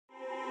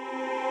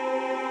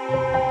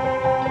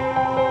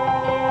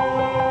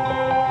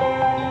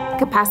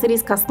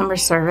Capacity's customer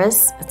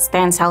service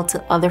stands out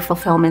to other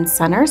fulfillment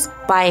centers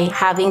by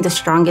having the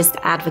strongest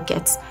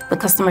advocates. The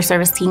customer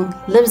service team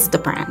lives the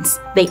brands.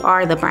 They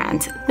are the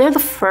brand. They're the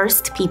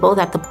first people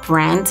that the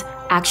brand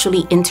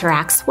actually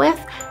interacts with.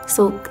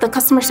 So the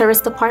customer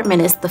service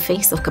department is the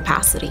face of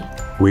Capacity.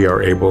 We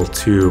are able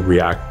to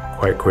react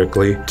quite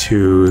quickly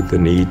to the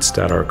needs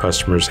that our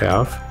customers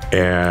have,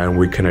 and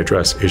we can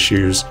address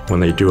issues when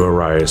they do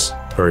arise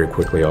very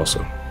quickly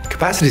also.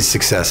 Capacity's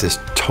success is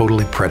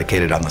totally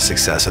predicated on the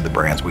success of the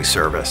brands we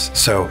service.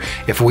 So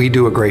if we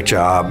do a great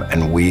job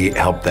and we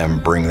help them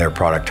bring their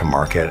product to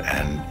market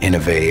and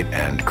innovate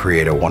and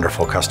create a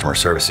wonderful customer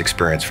service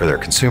experience for their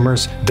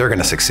consumers, they're going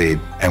to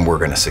succeed and we're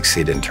going to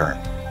succeed in turn.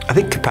 I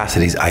think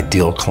Capacity's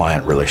ideal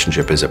client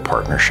relationship is a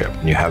partnership.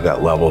 When you have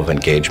that level of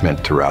engagement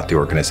throughout the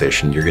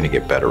organization, you're going to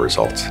get better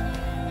results.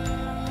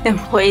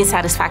 Employee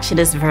satisfaction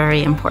is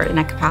very important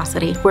at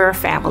Capacity. We're a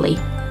family.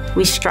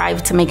 We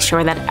strive to make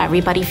sure that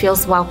everybody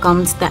feels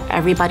welcomed, that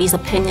everybody's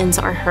opinions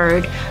are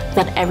heard,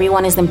 that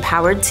everyone is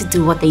empowered to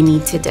do what they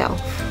need to do.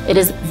 It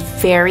is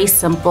very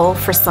simple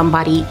for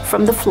somebody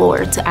from the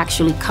floor to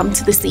actually come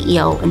to the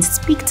CEO and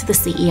speak to the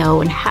CEO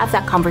and have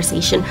that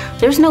conversation.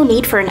 There's no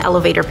need for an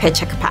elevator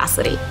pitch at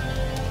Capacity.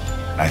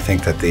 I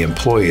think that the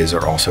employees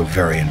are also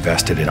very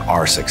invested in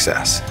our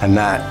success, and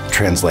that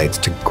translates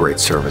to great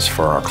service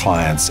for our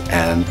clients,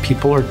 and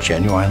people are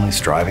genuinely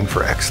striving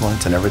for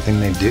excellence in everything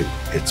they do.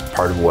 It's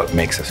part of what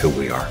makes us who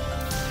we are.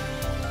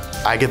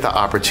 I get the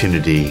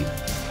opportunity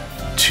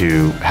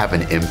to have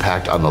an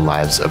impact on the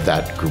lives of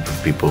that group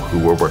of people who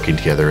were working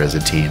together as a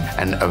team,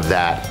 and of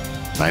that,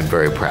 I'm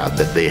very proud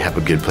that they have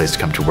a good place to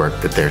come to work,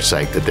 that they're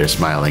psyched, that they're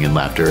smiling and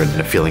laughter, and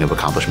a feeling of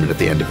accomplishment at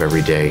the end of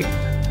every day.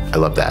 I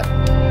love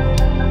that.